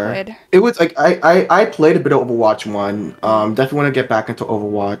sure. It was like I played a bit of Overwatch 1. Definitely want to get back into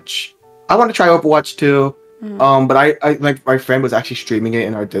Overwatch. I want to try Overwatch 2. But I like, my friend was actually streaming it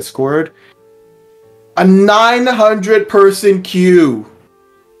in our Discord. A 900-person queue.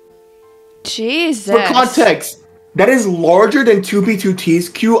 Jesus. For context, that is larger than 2B2T's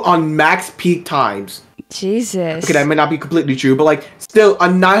queue on max peak times. Jesus. Okay, that may not be completely true, but like, still, a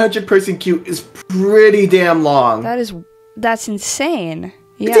 900-person queue is pretty damn long. That's insane.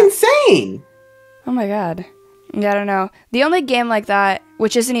 Yeah. It's insane. Oh my god. Yeah, I don't know. The only game like that,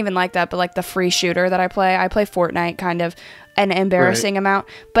 which isn't even like that, but like the free shooter that I play Fortnite kind of an embarrassing amount,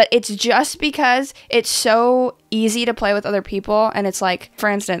 but it's just because it's so easy to play with other people. And it's like, for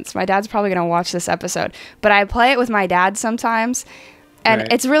instance, my dad's probably going to watch this episode, but I play it with my dad sometimes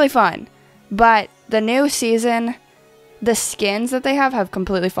and it's really fun. But the new season, the skins that they have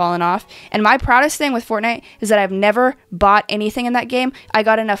completely fallen off. And my proudest thing with Fortnite is that I've never bought anything in that game. I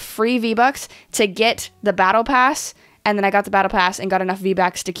got enough free V-Bucks to get the Battle Pass, and then I got the Battle Pass and got enough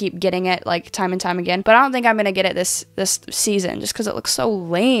V-Bucks to keep getting it like time and time again. But I don't think I'm going to get it this season just because it looks so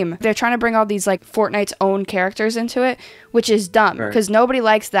lame. They're trying to bring all these like Fortnite's own characters into it, which is dumb because nobody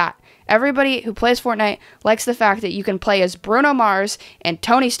likes that. Everybody who plays Fortnite likes the fact that you can play as Bruno Mars and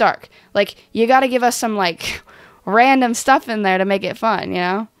Tony Stark. Like, you got to give us some like random stuff in there to make it fun, you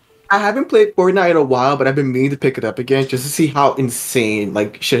know? I haven't played Fortnite in a while, but I've been meaning to pick it up again just to see how insane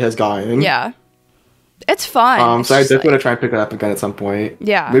like shit has gotten. Yeah. It's fun. So I definitely want to try and pick it up again at some point.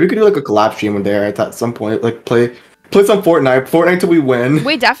 Yeah. Maybe we could do like a collab stream in there at some point. Like play some Fortnite till we win.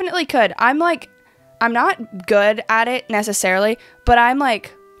 We definitely could. I'm not good at it necessarily, but I'm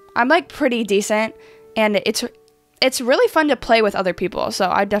pretty decent, and it's really fun to play with other people, so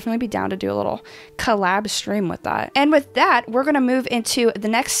I'd definitely be down to do a little collab stream with that. And with that, we're going to move into the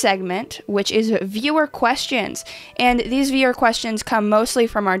next segment, which is viewer questions. And these viewer questions come mostly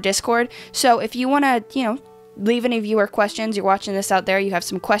from our Discord, so if you want to, leave any viewer questions, you're watching this out there, you have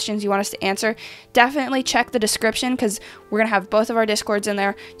some questions you want us to answer, definitely check the description, because we're going to have both of our Discords in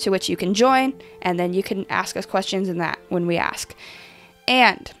there to which you can join, and then you can ask us questions in that when we ask.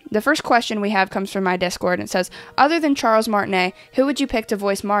 And the first question we have comes from my Discord, and it says, other than Charles Martinet, who would you pick to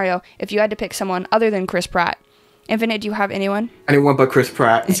voice Mario if you had to pick someone other than Chris Pratt? Infinite, do you have anyone? Anyone but Chris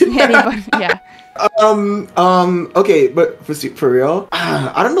Pratt. Anyone, yeah. Okay, but for real,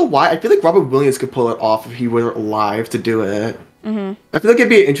 I don't know why. I feel like Robert Williams could pull it off if he were alive to do it. Mm-hmm. I feel like it'd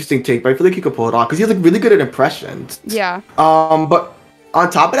be an interesting take, but I feel like he could pull it off because he's like really good at impressions. Yeah. But on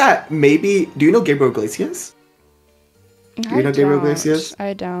top of that, maybe, do you know Gabriel Iglesias? Do you know Gabriel Iglesias?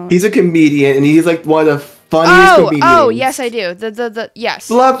 I don't. He's a comedian, and he's like one of the funniest comedians. Oh, yes, I do. Yes.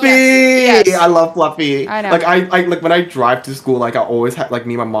 Fluffy! Yes. I love Fluffy. I know. Like, I like when I drive to school, like, I always have, like,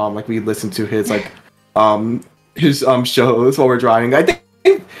 me and my mom, like, we listen to his, like, shows while we're driving. I think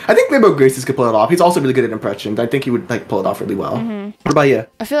Gabriel Iglesias could pull it off. He's also really good at impressions. I think he would, like, pull it off really well. Mm-hmm. What about you?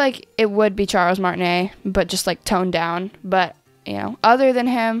 I feel like it would be Charles Martinet, but just, like, toned down. But, other than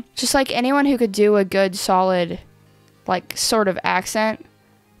him, just, like, anyone who could do a good, solid, like, sort of accent.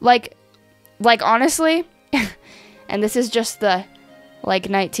 Like honestly, and this is just the, like,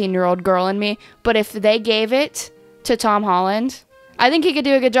 19-year-old girl in me, but if they gave it to Tom Holland, I think he could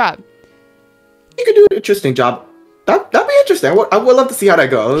do a good job. He could do an interesting job. That'd be interesting. I would love to see how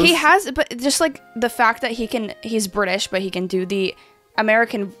that goes. He has, but just, like, the fact that he's British, but he can do the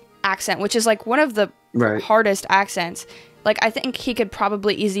American accent, which is, like, one of the hardest accents. Like, I think he could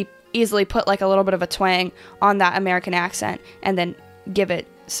probably easily put, like, a little bit of a twang on that American accent and then give it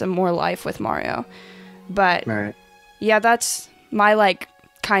some more life with Mario. But yeah, that's my, like,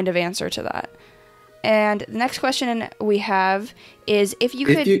 kind of answer to that. And the next question we have is if you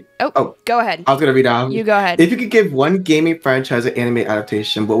could go ahead. I was gonna read out. You go ahead. If you could give one gaming franchise an anime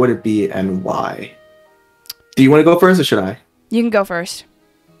adaptation, what would it be and why? Do you want to go first or should I? You can go first.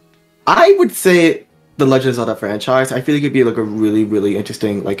 I would say the Legend of Zelda franchise. I feel like it'd be like a really, really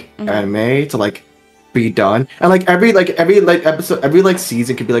interesting like anime to like be done, and like every episode, every like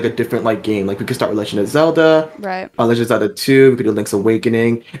season could be like a different like game. Like we could start with Legend of Zelda, Legend of Zelda 2. We could do Link's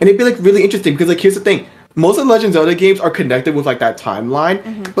Awakening, and it'd be like really interesting because like here's the thing: most of the Legend of Zelda games are connected with like that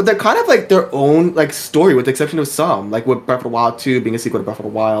timeline, but they're kind of like their own like story, with the exception of some, like with Breath of the Wild 2 being a sequel to Breath of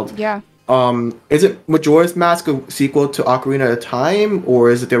the Wild. Yeah. Is it Majora's Mask a sequel to Ocarina of Time,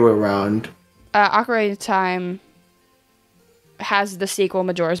 or is it the other way around? Ocarina of Time has the sequel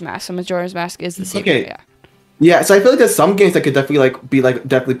Majora's Mask, so Majora's Mask is the sequel. Okay. Yeah, so I feel like there's some games that could definitely like be like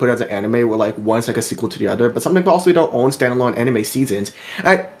definitely put as an anime where like one's like a sequel to the other, but some people also don't own standalone anime series. And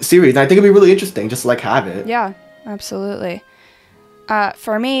I think it'd be really interesting just to like have it. Yeah, absolutely.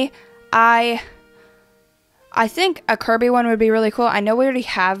 For me, I think a Kirby one would be really cool. I know we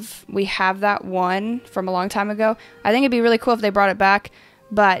have that one from a long time ago. I think it'd be really cool if they brought it back.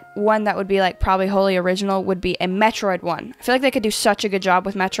 But one that would be like probably wholly original would be a Metroid one. I feel like they could do such a good job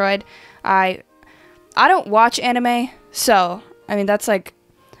with Metroid. I don't watch anime, so I mean that's like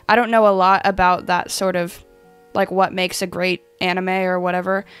I don't know a lot about that sort of like what makes a great anime or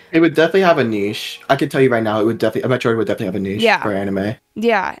whatever. It would definitely have a niche. I can tell you right now, Metroid would definitely have a niche for anime.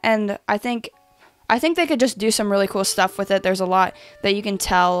 Yeah, and I think I think they could just do some really cool stuff with it. There's a lot that you can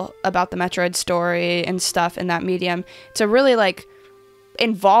tell about the Metroid story and stuff in that medium. It's a really like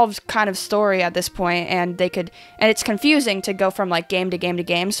involved kind of story at this point, and it's confusing to go from like game to game to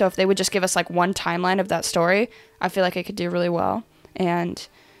game. So if they would just give us like one timeline of that story, I feel like it could do really well. And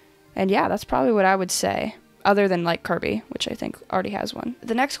yeah, that's probably what I would say, other than like Kirby, which I think already has one.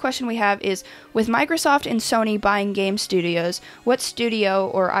 The next question we have is, with Microsoft and Sony buying game studios, what studio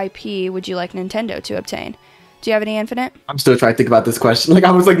or IP would you like Nintendo to obtain? Do you have any, Infinite? I'm still trying to think about this question. Like,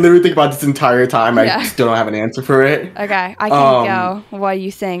 I was like literally thinking about this entire time. Yeah. I still don't have an answer for it. Okay, I can go while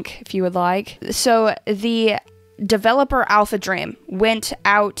you think, if you would like. So the developer Alpha Dream went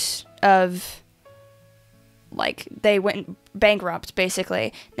out of, like, they went bankrupt,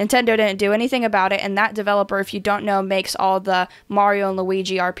 basically. Nintendo didn't do anything about it, and that developer, if you don't know, makes all the Mario and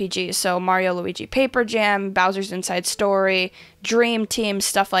Luigi RPGs. So Mario, Luigi Paper Jam, Bowser's Inside Story, Dream Team,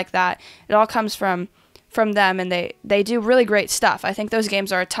 stuff like that. It all comes from them, and they do really great stuff. I think those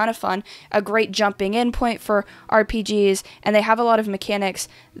games are a ton of fun, a great jumping in point for RPGs, and they have a lot of mechanics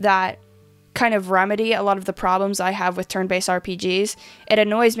that kind of remedy a lot of the problems I have with turn-based RPGs. It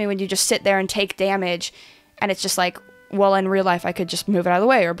annoys me when you just sit there and take damage, and it's just like, well, in real life I could just move it out of the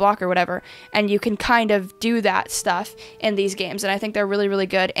way or block or whatever, and you can kind of do that stuff in these games, and I think they're really, really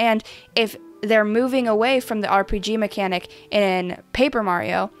good. And if they're moving away from the RPG mechanic in Paper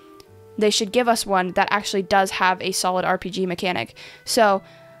Mario, they should give us one that actually does have a solid RPG mechanic. So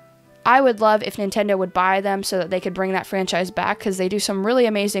I would love if Nintendo would buy them so that they could bring that franchise back, because they do some really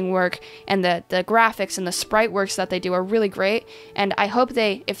amazing work, and the graphics and the sprite works that they do are really great. And I hope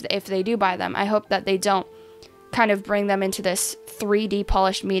if they do buy them, I hope that they don't kind of bring them into this 3D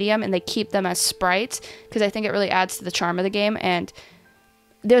polished medium and they keep them as sprites, because I think it really adds to the charm of the game. And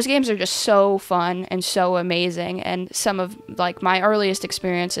those games are just so fun and so amazing, and some of like my earliest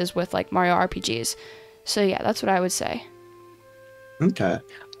experiences with like Mario RPGs. So yeah, that's what I would say. Okay.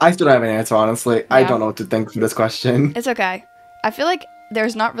 I still don't have an answer, honestly. Yeah. I don't know what to think for this question. It's okay. I feel like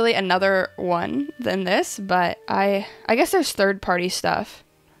there's not really another one than this, but I guess there's third-party stuff,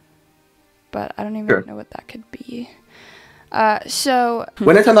 but I don't even know what that could be. So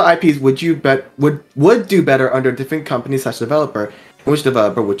when Nintendo IPs would do better under different companies slash developer, which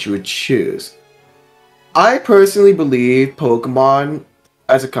developer would you choose? I personally believe Pokemon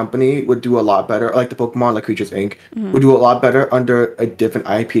as a company would do a lot better, like the Pokemon, like Creatures Inc., would do a lot better under a different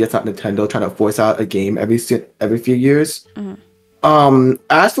IP that's not Nintendo trying to force out a game every few years.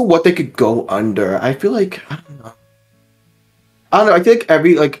 As for what they could go under, I feel like I don't know. I feel like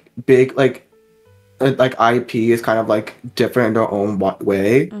every like big like IP is kind of like different in their own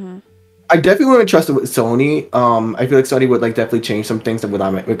way. I definitely wouldn't trust it with Sony. I feel like Sony would like definitely change some things that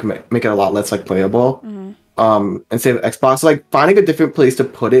would make it a lot less like playable. And same with Xbox. So, like finding a different place to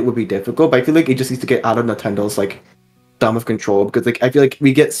put it would be difficult, but I feel like it just needs to get out of Nintendo's like thumb of control, because like I feel like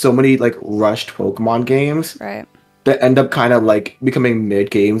we get so many like rushed Pokemon games that end up kind of like becoming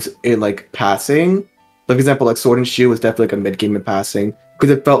mid games in like passing. Like, for example, like Sword and Shield was definitely like a mid game in passing because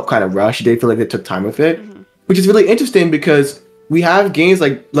it felt kind of rushed. They feel like they took time with it, which is really interesting because we have games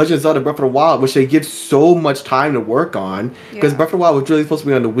like Legend of Zelda Breath of the Wild, which they give so much time to work on, because Breath of the Wild was really supposed to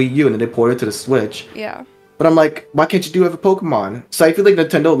be on the Wii U and then they ported it to the Switch. But I'm like, why can't you do it for Pokemon? So I feel like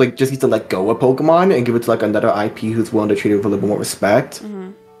Nintendo like just needs to let go of Pokemon and give it to like another IP who's willing to treat it with a little bit more respect,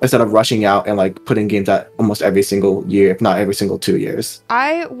 instead of rushing out and like putting games out almost every single year, if not every single 2 years.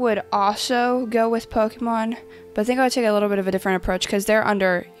 I would also go with Pokemon, but I think I would take a little bit of a different approach because they're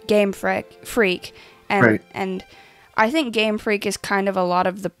under Game Freak, and I think Game Freak is kind of a lot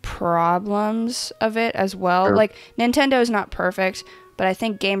of the problems of it as well. Like, Nintendo is not perfect, but I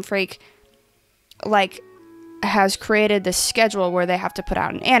think Game Freak like has created this schedule where they have to put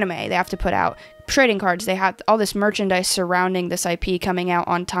out an anime, they have to put out trading cards, they have all this merchandise surrounding this IP coming out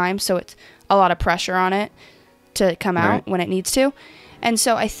on time, so it's a lot of pressure on it to come out when it needs to. And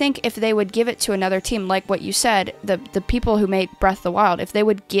so I think if they would give it to another team, like what you said, the people who made Breath of the Wild, if they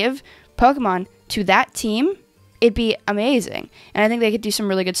would give Pokemon to that team, it'd be amazing. And I think they could do some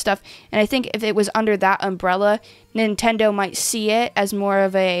really good stuff. And I think if it was under that umbrella, Nintendo might see it as more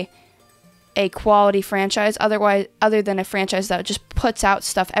of a quality franchise, other than a franchise that just puts out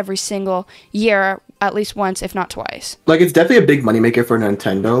stuff every single year, at least once, if not twice. Like, it's definitely a big moneymaker for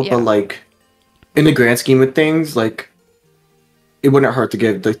Nintendo, but like in the grand scheme of things, like it wouldn't hurt to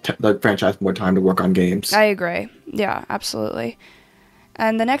give the franchise more time to work on games. I agree. Yeah, absolutely.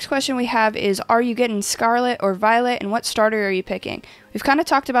 And the next question we have is, are you getting Scarlet or Violet, and what starter are you picking? We've kind of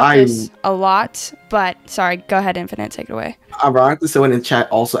talked about this a lot, but sorry, go ahead, Infinite, take it away. Ironically, someone in the chat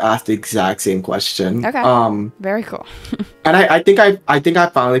also asked the exact same question. Okay. Very cool. And I think I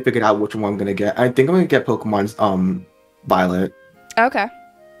finally figured out which one I'm gonna get. I think I'm gonna get Pokemon's Violet. Okay.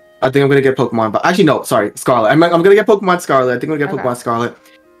 I think I'm gonna get Pokemon, but actually no, sorry, Scarlet. I'm gonna get Pokemon Scarlet. I think I'm gonna get Pokemon Scarlet.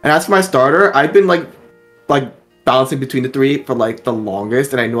 And as for my starter, I've been like bouncing between the three for like the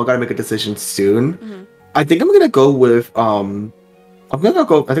longest, and I know I gotta make a decision soon. Mm-hmm. I think I'm gonna go with I think I'll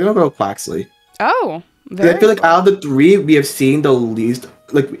go with Quaxley. Oh, I feel like out of the three, we have seen the least.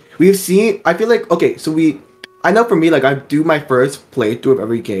 Like we've seen, I feel like okay, so I know for me, like I do my first playthrough of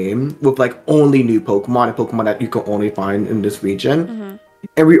every game with like only new Pokemon and Pokemon that you can only find in this region. Mm-hmm.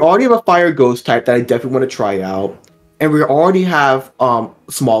 And we already have a Fire Ghost type that I definitely want to try out. And we already have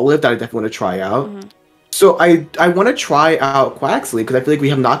Smoliv that I definitely want to try out. Mm-hmm. So I want to try out Quaxley because I feel like we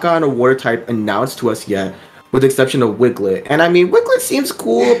have not gotten a water type announced to us yet, with the exception of Wiglet. And I mean, Wiglet seems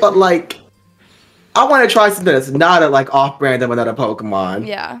cool, but like, I want to try something that's not a like off-brand of another Pokemon.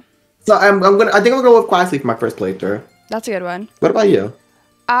 Yeah. So I think I'm gonna go with Quaxley for my first playthrough. That's a good one. What about you?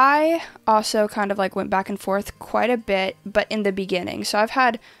 I also kind of like went back and forth quite a bit, but in the beginning. So I've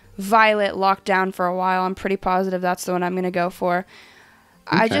had Violet locked down for a while. I'm pretty positive that's the one I'm going to go for.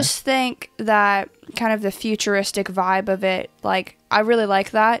 Okay. I just think that kind of the futuristic vibe of it, like, I really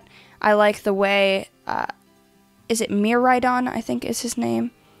like that. I like the way, is it Miraidon, I think is his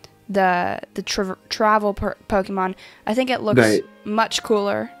name? The travel Pokemon. I think it looks much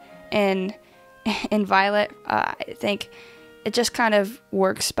cooler in Violet. I think it just kind of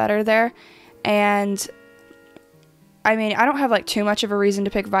works better there. And I mean, I don't have like too much of a reason to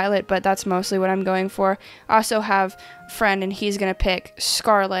pick Violet, but that's mostly what I'm going for. I also have a friend and he's going to pick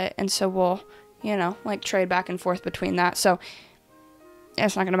Scarlet, and so we'll, you know, like trade back and forth between that. So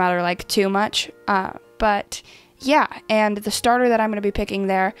it's not going to matter like too much. But yeah, and the starter that I'm going to be picking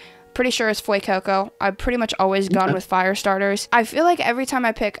there, pretty sure is Fuecoco. I've pretty much always gone with fire starters. I feel like every time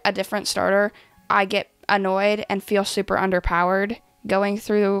I pick a different starter, I get annoyed and feel super underpowered going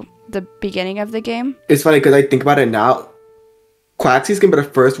through the beginning of the game. It's funny because I think about it now. Quaxly's gonna be the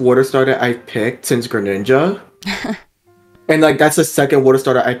first water starter I picked since Greninja. And like that's the second water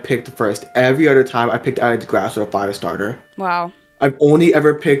starter I picked first. Every other time I picked out of the grass with a fire starter. Wow. I've only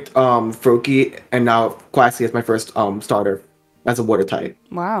ever picked Froakie, and now Quaxly is my first starter as a water type.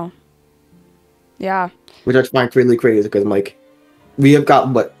 Wow. Yeah. Which I find really crazy because I'm like, we have got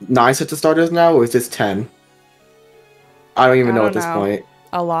what 9 sets of starters now, or is this 10? I don't even know at this point.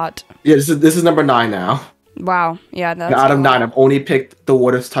 A lot. Yeah, this is number 9 now. Wow. Yeah. That's out of 9, I've only picked the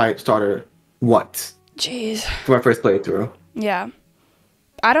water type starter once. Jeez. For my first playthrough. Yeah.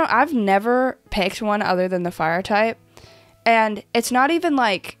 I've never picked one other than the fire type. And it's not even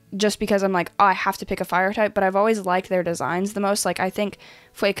like just because I'm like, oh, I have to pick a fire type, but I've always liked their designs the most. Like, I think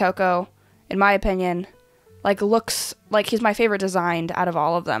Fuecoco, in my opinion, like looks like he's my favorite designed out of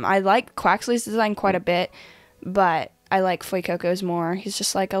all of them. I like Quaxly's design quite a bit, but I like Fuecoco's more. He's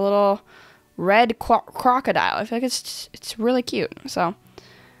just like a little red crocodile. I feel like it's really cute. So,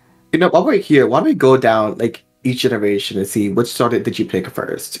 you know, while we're here, why don't we go down like each generation and see which starter did you pick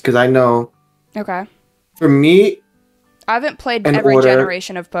first? Because I know. Okay. For me, I haven't played every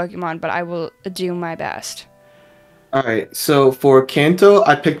generation of Pokemon, but I will do my best. All right. So for Kanto,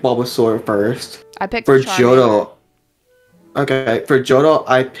 I picked Bulbasaur first. I picked for Johto. Okay. For Johto,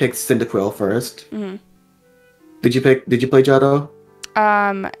 I picked Cyndaquil first. Mm-hmm. Did you play Johto?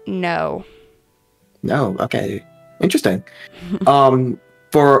 No. No. Okay. Interesting.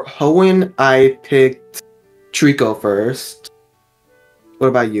 For Hoenn, I picked Trico first. What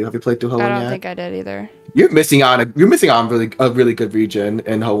about you? Have you played through Hoenn yet? I don't think I did either. You're missing on a really good region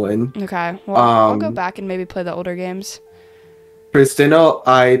in Hoenn. Okay. Well, I'll go back and maybe play the older games. For Sinnoh,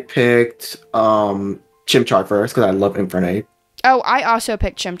 I picked Chimchar first because I love Infernape. Oh, I also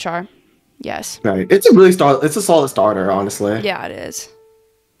picked Chimchar. Yes. Right. It's a solid starter, honestly. Yeah, it is.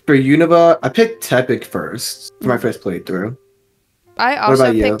 For Unova, I picked Tepig first for my first playthrough. I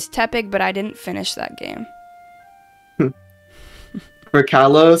also picked Tepig, but I didn't finish that game. For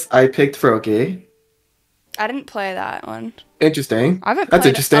Kalos, I picked Froakie. I didn't play that one. Interesting. I haven't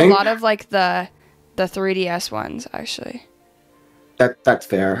played a lot of like the 3DS ones, actually. That's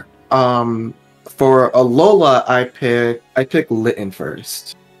fair. For Alola, I picked Litten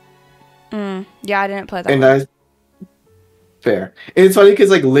first. Yeah, I didn't play that. And that's fair. And it's funny because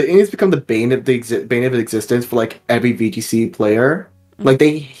like Litten has become the bane of existence for like every VGC player. Like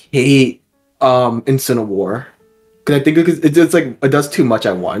they hate Incineroar. Because I think it's just like it does too much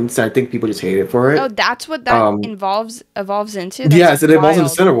at once, and I think people just hate it for it. Oh, that's what that evolves into? That's Yes, it evolves into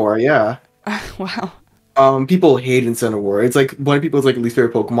wild. Cinnamore, yeah. Wow. People hate Incineroar. It's like one of people's like least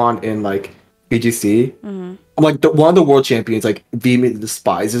favorite Pokemon in like AGC. Mm-hmm. Like one of the world champions like vehemently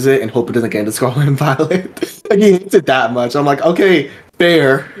despises it and hope it doesn't get into Scarlet and Violet. Like he hates it that much. I'm like, okay,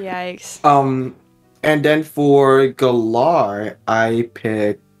 fair. Yikes. And then for Galar, I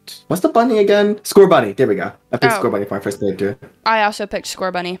picked what's the bunny again? Score Bunny. There we go. I picked Score Bunny for my first pick too. I also picked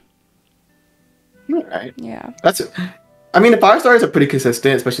Score Bunny. Alright. Yeah. That's it. I mean, the fire starters are pretty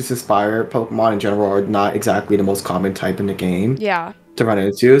consistent, especially since fire Pokemon in general are not exactly the most common type in the game. Yeah. To run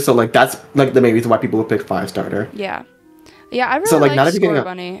into, so like that's like the main reason why people would pick fire starter. Yeah. Yeah, I really like, like Score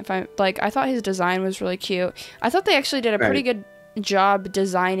Bunny. If I thought his design was really cute. I thought they actually did a pretty good job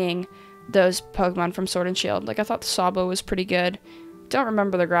designing those Pokemon from Sword and Shield. Like I thought the Sabo was pretty good. Don't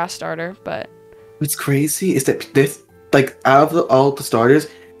remember the grass starter, but what's crazy is that this like out of all the starters,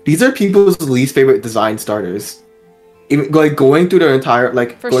 these are people's least favorite design starters. Even like going through their entire going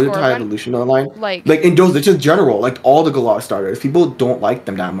through the entire evolution line, like in those, it's just general, like all the Galar starters, people don't like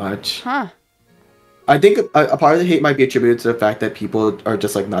them that much. Huh. I think a part of the hate might be attributed to the fact that people are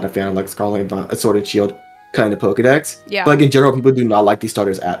just like not a fan of like Scarlet and Sword and Shield kind of Pokedex. Yeah. But like in general, people do not like these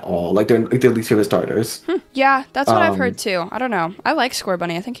starters at all. Like they're like their least favorite starters. Yeah, that's what I've heard too. I don't know. I like Score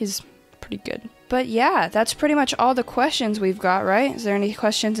Bunny. I think he's pretty good. But yeah, that's pretty much all the questions we've got, right? Is there any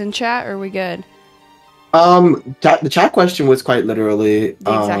questions in chat, or are we good? The chat question was quite literally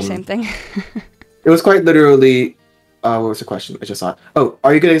the exact same thing. It was quite literally. What was the question? I just saw it. Oh,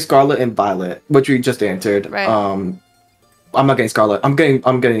 are you getting Scarlet and Violet? Which we just answered. Right. I'm not getting Scarlet. I'm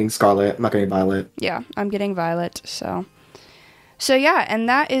getting Scarlet. I'm not getting Violet. Yeah, I'm getting Violet. So yeah, and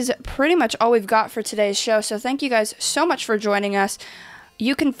that is pretty much all we've got for today's show. So thank you guys so much for joining us.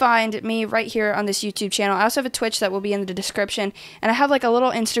 You can find me right here on this YouTube channel. I also have a Twitch that will be in the description. And I have like a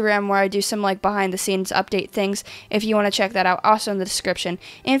little Instagram where I do some like behind the scenes update things. If you want to check that out, also in the description.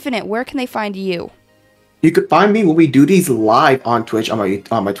 Infinite, where can they find you? You could find me when we do these live on Twitch, on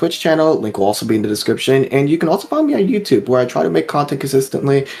my Twitch channel. Link will also be in the description. And you can also find me on YouTube where I try to make content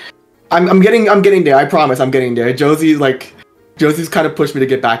consistently. I'm getting there. I promise I'm getting there. Josie's kind of pushed me to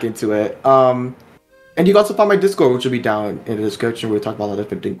get back into it. And you can also find my Discord, which will be down in the description, where we talk about a lot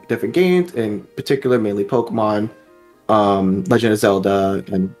of different games, in particular, mainly Pokemon, Legend of Zelda,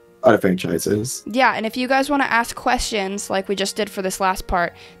 and other franchises. Yeah, and if you guys want to ask questions, like we just did for this last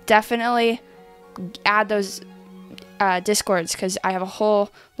part, definitely add those Discords, because I have a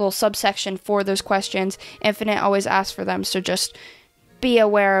whole little subsection for those questions. Infinite always asks for them, so just be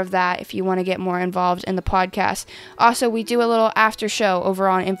aware of that if you want to get more involved in the podcast. Also, we do a little after show over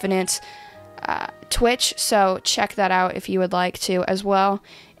on Infinite's Twitch, so check that out if you would like to as well.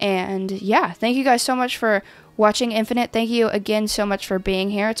 And yeah, thank you guys so much for watching Infinite. Thank you again so much for being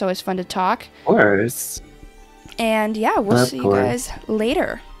here. It's always fun to talk. Of course. And yeah, we'll see you guys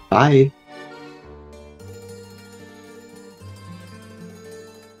later. Bye.